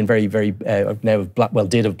ended up being very, very, now have black, well,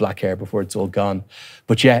 did have black hair before it's all gone.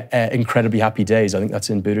 But yeah, incredibly happy days. I think that's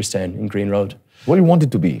in Booterstown, in Green Road. What do you want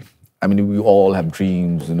it to be? I mean, we all have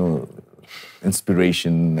dreams, you know,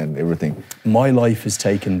 inspiration and everything. My life has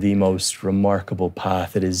taken the most remarkable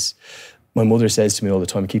path. It is... My mother says to me all the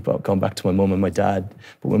time, I keep going back to my mum and my dad,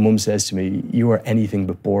 but my mum says to me, you are anything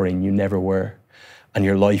but boring, you never were. And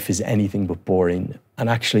your life is anything but boring. And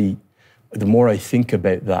actually, the more I think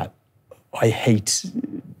about that, I hate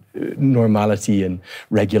normality and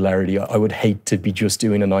regularity. I would hate to be just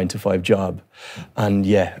doing a 9-to-5 job. And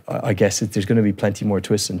yeah, I guess there's going to be plenty more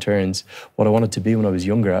twists and turns. What I wanted to be when I was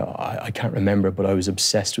younger, I can't remember, but I was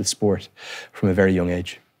obsessed with sport from a very young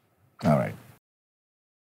age. All right.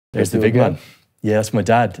 There's the big man. Yeah, that's my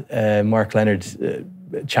dad, Mark Leonard,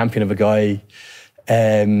 champion of a guy.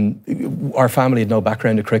 Our family had no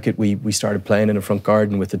background in cricket. We started playing in a front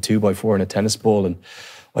garden with a 2x4 and a tennis ball, and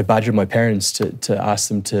I badgered my parents to ask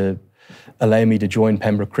them to allow me to join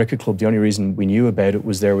Pembroke Cricket Club. The only reason we knew about it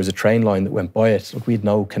was there was a train line that went by it. Look, we had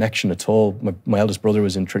no connection at all. My eldest brother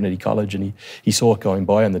was in Trinity College, and he saw it going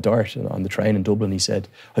by on the Dart, on the train in Dublin. He said,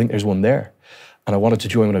 I think there's one there. And I wanted to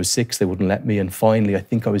join when I was 6, they wouldn't let me. And finally, I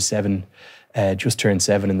think I was 7, just turned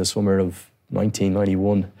 7 in the summer of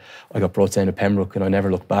 1991. I got brought down to Pembroke and I never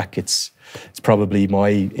looked back. It's probably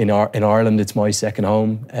in Ireland, it's my second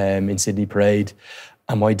home, in Sydney Parade.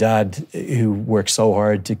 And my dad, who worked so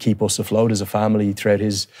hard to keep us afloat as a family throughout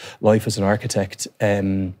his life as an architect,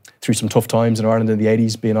 through some tough times in Ireland in the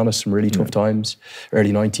 80s, being honest, some really tough times,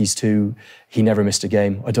 early 90s too, he never missed a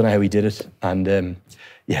game. I don't know how he did it. And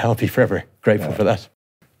yeah, I'll be forever grateful for that.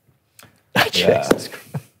 Yeah.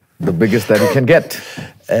 The biggest that you can get.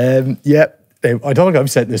 Yeah, I don't think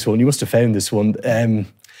I've sent this one. You must have found this one.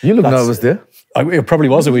 You look nervous there. I probably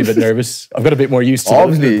was a wee bit nervous. I've got a bit more used to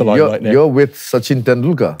Obviously, the limelight now. You're with Sachin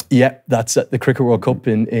Tendulkar. Yeah, that's at the Cricket World Cup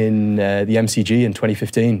in the MCG in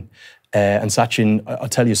 2015. And Sachin, I'll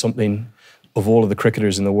tell you something, of all of the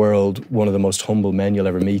cricketers in the world, one of the most humble men you'll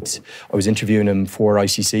ever meet. I was interviewing him for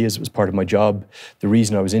ICC as it was part of my job. The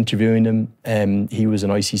reason I was interviewing him, he was an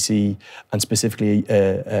ICC and specifically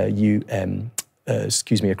a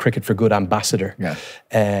Cricket for Good ambassador. Yeah.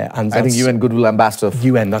 And I think UN Goodwill Ambassador.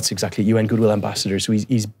 UN, that's exactly, UN Goodwill Ambassador. So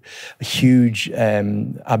he's a huge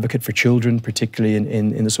advocate for children, particularly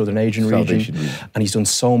in the Southern Asian region. And he's done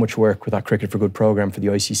so much work with that Cricket for Good programme for the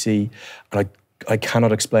ICC. And I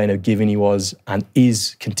cannot explain how giving he was and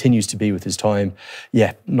continues to be with his time.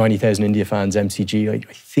 Yeah, 90,000 India fans, MCG.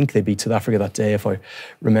 I think they beat South Africa that day, if I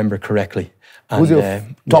remember correctly. And, who's your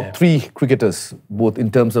top 3 cricketers, both in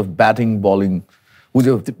terms of batting, bowling? Who's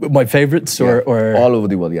your my favourites or all over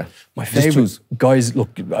the world? Yeah, my favourite guys.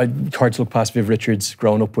 Look, hard to look past Viv Richards.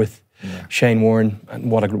 Growing up with Shane Warne,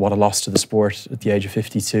 and what a loss to the sport at the age of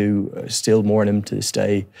 52. Still mourn him to this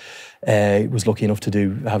day. Was lucky enough to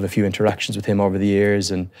have a few interactions with him over the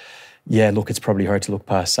years, and yeah, look, it's probably hard to look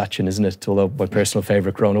past Sachin, isn't it? Although my personal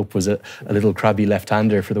favourite growing up was a little crabby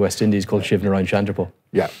left-hander for the West Indies called Shiv Narayan Chandrapal.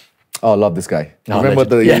 Yeah. Oh, I love this guy. Oh,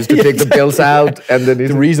 Remember he used to take the bells out and then...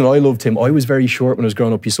 The reason I loved him, I was very short when I was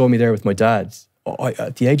growing up. You saw me there with my dad.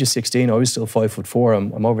 At the age of 16, I was still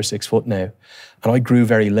 5'4". I'm over 6 foot now. And I grew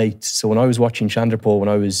very late. So when I was watching Chandrapal when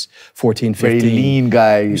I was 14, 15... Very lean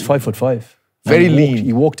guy. He was 5'5". Very lean.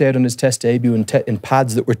 He walked out on his test debut in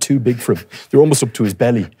pads that were too big for him. They were almost up to his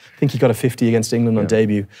belly. I think he got a 50 against England on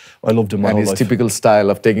debut. I loved him my whole life. And his typical style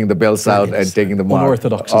of taking the bells out and taking the mark.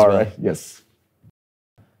 Unorthodox as well. Right. Yes.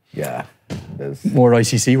 Yeah. More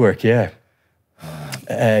ICC work, yeah.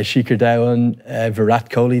 Shikhar Dhawan, Virat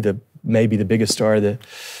Kohli, maybe the biggest star of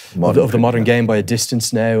the modern game by a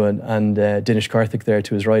distance now, and Dinesh Karthik there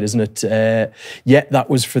to his right, isn't it? Yeah, that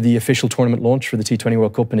was for the official tournament launch for the T20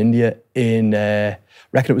 World Cup in India in,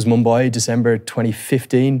 reckon it was Mumbai, December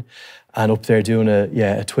 2015. And up there doing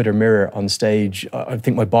a Twitter mirror on stage. I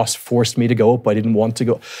think my boss forced me to go up. I didn't want to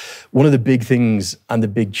go. One of the big things and the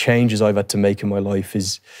big changes I've had to make in my life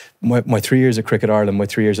is my 3 years at Cricket Ireland, my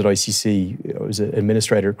 3 years at ICC. I was an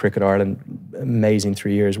administrator at Cricket Ireland. Amazing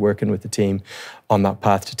 3 years working with the team on that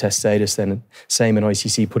path to test status. Then same in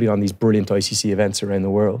ICC, putting on these brilliant ICC events around the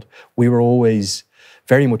world. We were always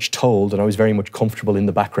very much told, and I was very much comfortable in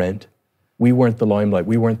the background. We weren't the limelight.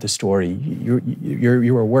 We weren't the story.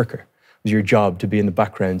 You were a worker. It was your job to be in the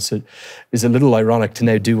background. So it's a little ironic to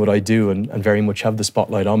now do what I do and very much have the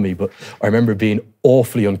spotlight on me. But I remember being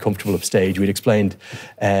awfully uncomfortable up stage. We'd explained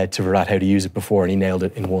to Virat how to use it before, and he nailed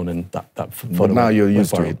it in one. And that but now you're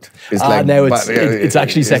used to it. It's like, now it's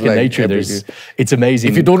actually second nature. It's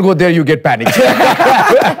amazing. If you don't go there, you get panicked.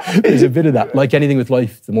 There's a bit of that. Like anything with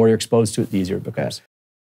life, the more you're exposed to it, the easier it becomes.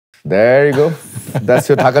 There you go. That's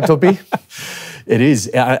your Dhaka topi. It is,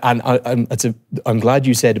 and I'm glad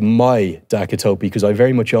you said my Dhaka topi, because I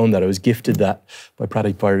very much own that. I was gifted that by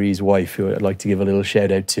Pratik Bairi's wife, who I'd like to give a little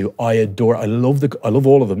shout out to. I love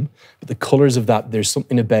all of them, but the colours of that, there's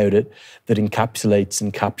something about it that encapsulates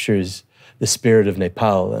and captures the spirit of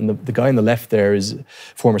Nepal. And the guy on the left there is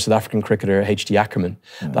former South African cricketer H.D. Ackerman.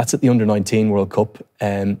 Yeah. That's at the Under-19 World Cup.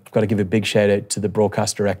 I've got to give a big shout out to the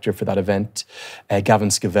broadcast director for that event, Gavin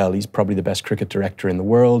Scavell. He's probably the best cricket director in the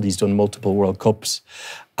world. He's done multiple World Cups.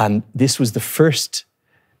 And this was the first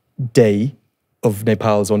day of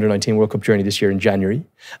Nepal's Under-19 World Cup journey this year in January.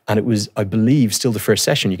 And it was, I believe, still the first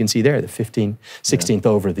session. You can see there, the 16th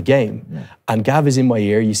over of the game. Yeah. And Gav is in my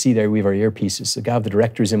ear. You see there, we have our earpieces. So Gav, the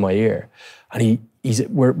director, is in my ear. And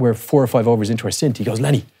we're 4 or 5 overs into our stint. He goes,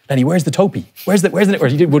 Lenny, where's the topi? Where's the or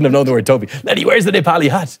he wouldn't have known the word topi. Lenny, where's the Nepali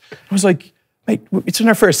hat? I was like, mate, it's in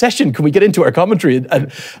our first session. Can we get into our commentary?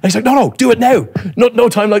 And he's like, no, do it now. No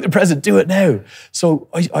time like the present, do it now. So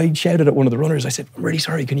I shouted at one of the runners. I said, I'm really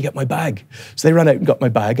sorry, can you get my bag? So they ran out and got my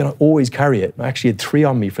bag, and I always carry it. I actually had 3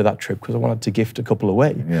 on me for that trip because I wanted to gift a couple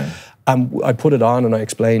away. Yeah. And I put it on and I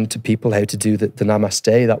explained to people how to do the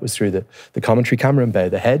namaste. That was through the commentary camera and bow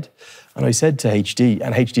the head. And I said to HD,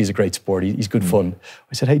 and HD is a great sport, he's good fun.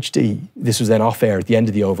 I said, HD, this was then off air at the end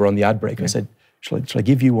of the over on the ad break. And I said, shall I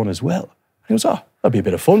give you one as well? He goes, oh, that'd be a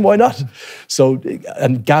bit of fun, why not? So,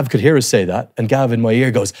 and Gav could hear us say that, and Gav in my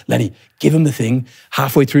ear goes, Lenny, give him the thing,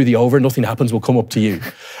 halfway through the over, nothing happens, we'll come up to you.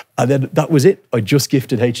 And then that was it. I just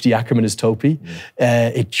gifted H.D. Ackerman his topi.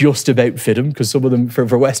 It just about fit him, because some of them,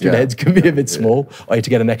 for Western heads, can be a bit small. I had to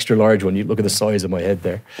get an extra large one. You look at the size of my head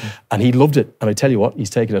there. And he loved it. And I tell you what, he's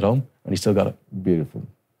taken it home, and he still got it. Beautiful.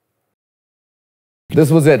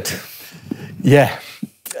 This was it. Yeah.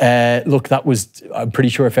 Look, that was, I'm pretty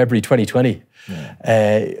sure, February 2020.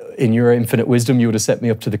 Yeah. In your infinite wisdom, you would have set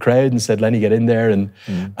me up to the crowd and said, Lenny, get in there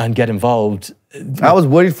and get involved. I was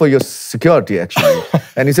worried for your security, actually.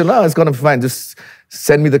 And he said, no, it's going to be fine. Just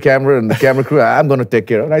send me the camera and the camera crew. I'm going to take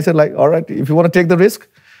care of it. And I said, like, all right, if you want to take the risk,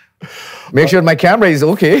 make sure my camera is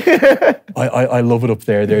okay. I love it up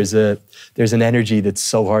there. There's an energy that's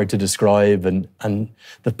so hard to describe, and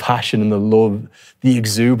the passion and the love, the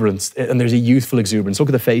exuberance, and there's a youthful exuberance. Look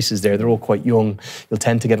at the faces there. They're all quite young. You'll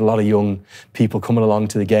tend to get a lot of young people coming along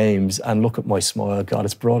to the games, and look at my smile. God,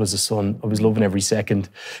 it's broad as the sun. I was loving every second.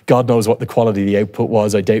 God knows what the quality of the output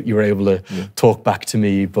was. I doubt you were able to talk back to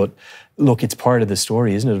me, but look, it's part of the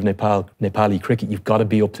story, isn't it, of Nepali cricket? You've got to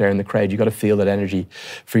be up there in the crowd. You've got to feel that energy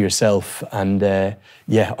for yourself. And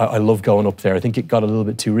yeah, I love going up there. I think it got a little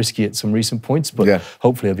bit too risky at some recent points, but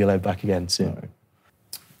hopefully I'll be allowed back again soon.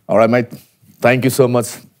 All right, mate. Thank you so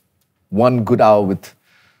much. 1 good hour with...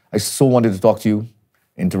 I so wanted to talk to you,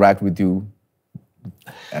 interact with you,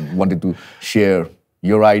 and wanted to share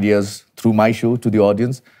your ideas through my show to the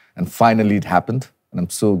audience. And finally, it happened. And I'm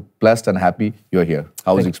so blessed and happy you're here.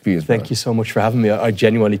 How was the experience? Thank you so much for having me. I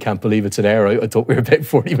genuinely can't believe it's an hour. I thought we were about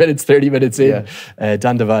 40 minutes, 30 minutes in. Yeah.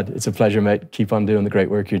 Dandavad, it's a pleasure, mate. Keep on doing the great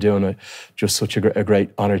work you're doing. Just such a great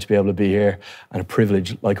honour to be able to be here, and a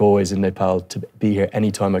privilege, like always in Nepal, to be here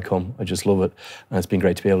anytime I come. I just love it. And it's been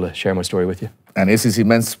great to be able to share my story with you. And ACC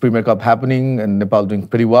Men's Premier Cup happening, and Nepal doing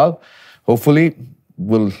pretty well. Hopefully,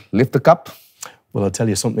 we'll lift the cup. Well, I'll tell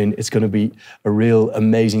you something, it's going to be a real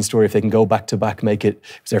amazing story if they can go back-to-back, make it.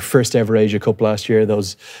 It was their first ever Asia Cup last year.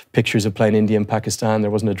 Those pictures of playing India and Pakistan,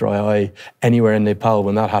 there wasn't a dry eye anywhere in Nepal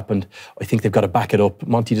when that happened. I think they've got to back it up.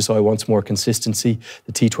 Monty Desai wants more consistency.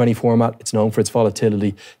 The T20 format, it's known for its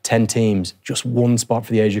volatility. 10 teams, just one spot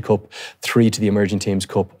for the Asia Cup, 3 to the Emerging Teams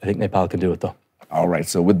Cup. I think Nepal can do it, though. All right,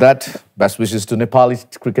 so with that, best wishes to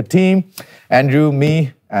Nepali cricket team. Andrew,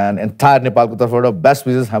 me, and entire Nepal Kutafora, best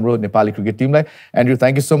wishes, Hamro Nepali cricket team. Andrew,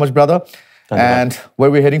 thank you so much, brother. And where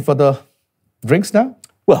are we heading for the drinks now?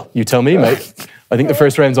 Well, you tell me, mate. I think the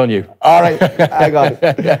first round's on you. All right, I got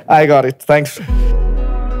it. I got it. Thanks.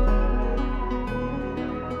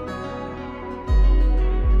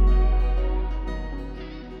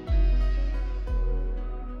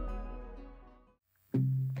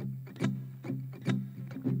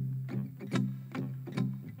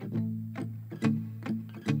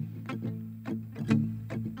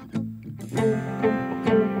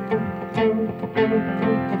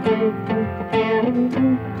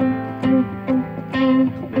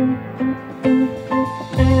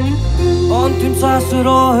 अन्तिम सास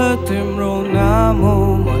रहे तिम्रो नाम हो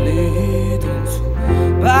म लिइदिन्छु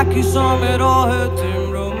बाँकी समय रहे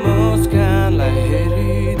तिम्रो मुस्कानलाई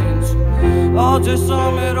हेरिदिन्छु अझै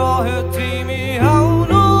समय रहे तिमी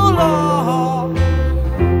आउनु ल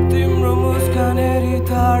तिम्रो मुस्कान हेरी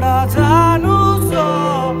टाढा जानु छ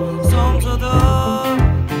सम्झदा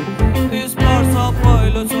स्पर्श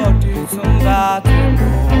पहिलोचोटि छुँदा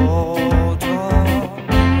तिम्रो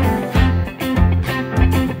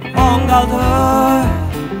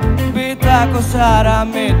बिताको सारा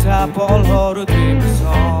मिठा पलहरू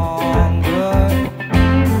तिमीसँगै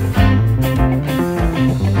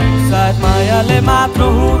सायद मायाले मात्र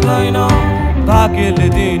हुँदैन भाग्यले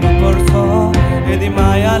दिनुपर्छ यदि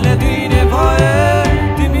मायाले दिने भए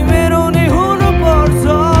तिमी मेरो नै हुनुपर्छ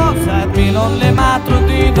सायद मिलनले मात्र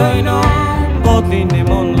दिँदैन बदलिने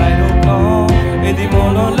मनलाई रोक्न यदि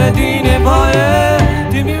मनले दिने भए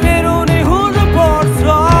तिमी मेरो नै हुनुपर्छ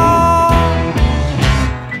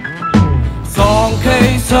सँगै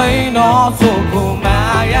छैन चोखो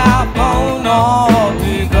माया पाउन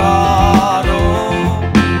अति गाह्रो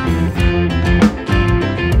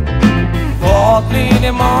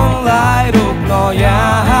बदलिने मनलाई रोक्न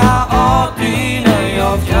यहाँ अति नै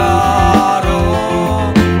अप्ठ्यारो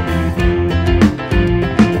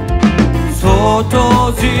छोटो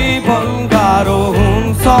जीवन गाह्रो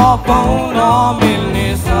हुन्छ पाउन मिल्ने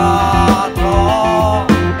साथ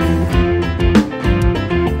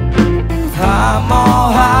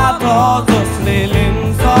हात जसले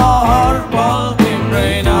लिन्छ हर पल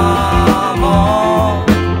तिम्रै नाम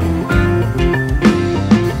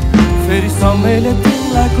फेरि समयले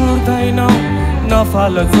तिमीलाई कुर्दैन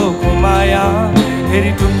नफाल चोखो माया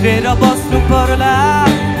फेरि टुक्रेर बस्नु पर्ला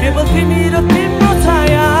केवल तिमी र तिम्रो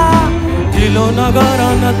छाया ढिलो नगर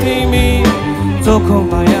न तिमी चोखो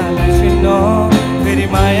मायालाई चिन्न फेरि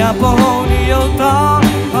माया पाउने एउटा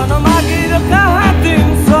भन मागेर कहाँ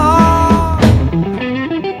दिन्छ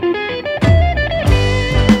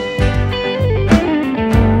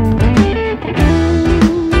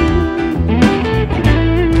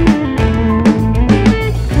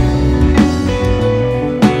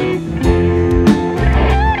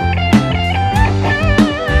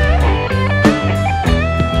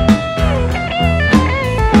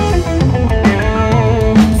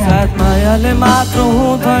मायाले मात्र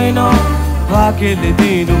हुँदैन भाग्यले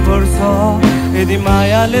दिनुपर्छ यदि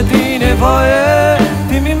मायाले दिने भए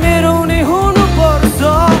तिमी मेरो नै हुनुपर्छ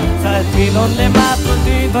सायद मिलनले मात्र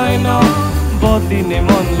दिँदैन बदलिने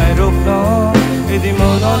मनलाई रोक्न यदि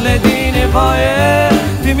मनले दिने भए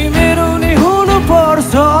तिमी मेरो नै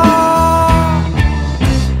हुनुपर्छ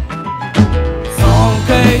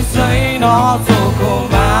सँगै छैन चोखो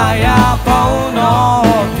माया पाउन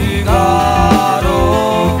अति गाह्रो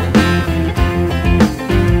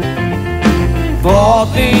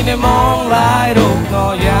बदलिने मनलाई रोक्न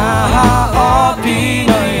यहाँ अति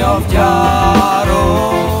नै अप्ठ्यारो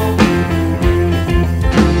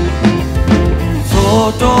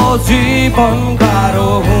छोटो जीवन गाह्रो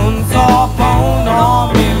हुन्छ पाउन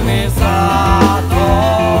मिल्ने साथ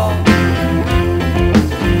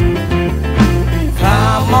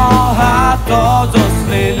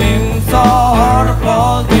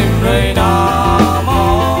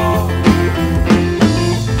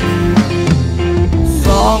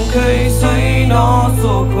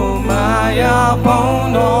नसोको माया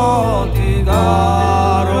पाउन अति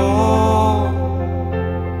गाह्रो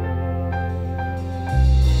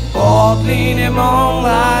बदलिने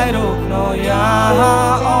मनलाई रोक्न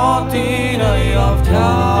यहाँ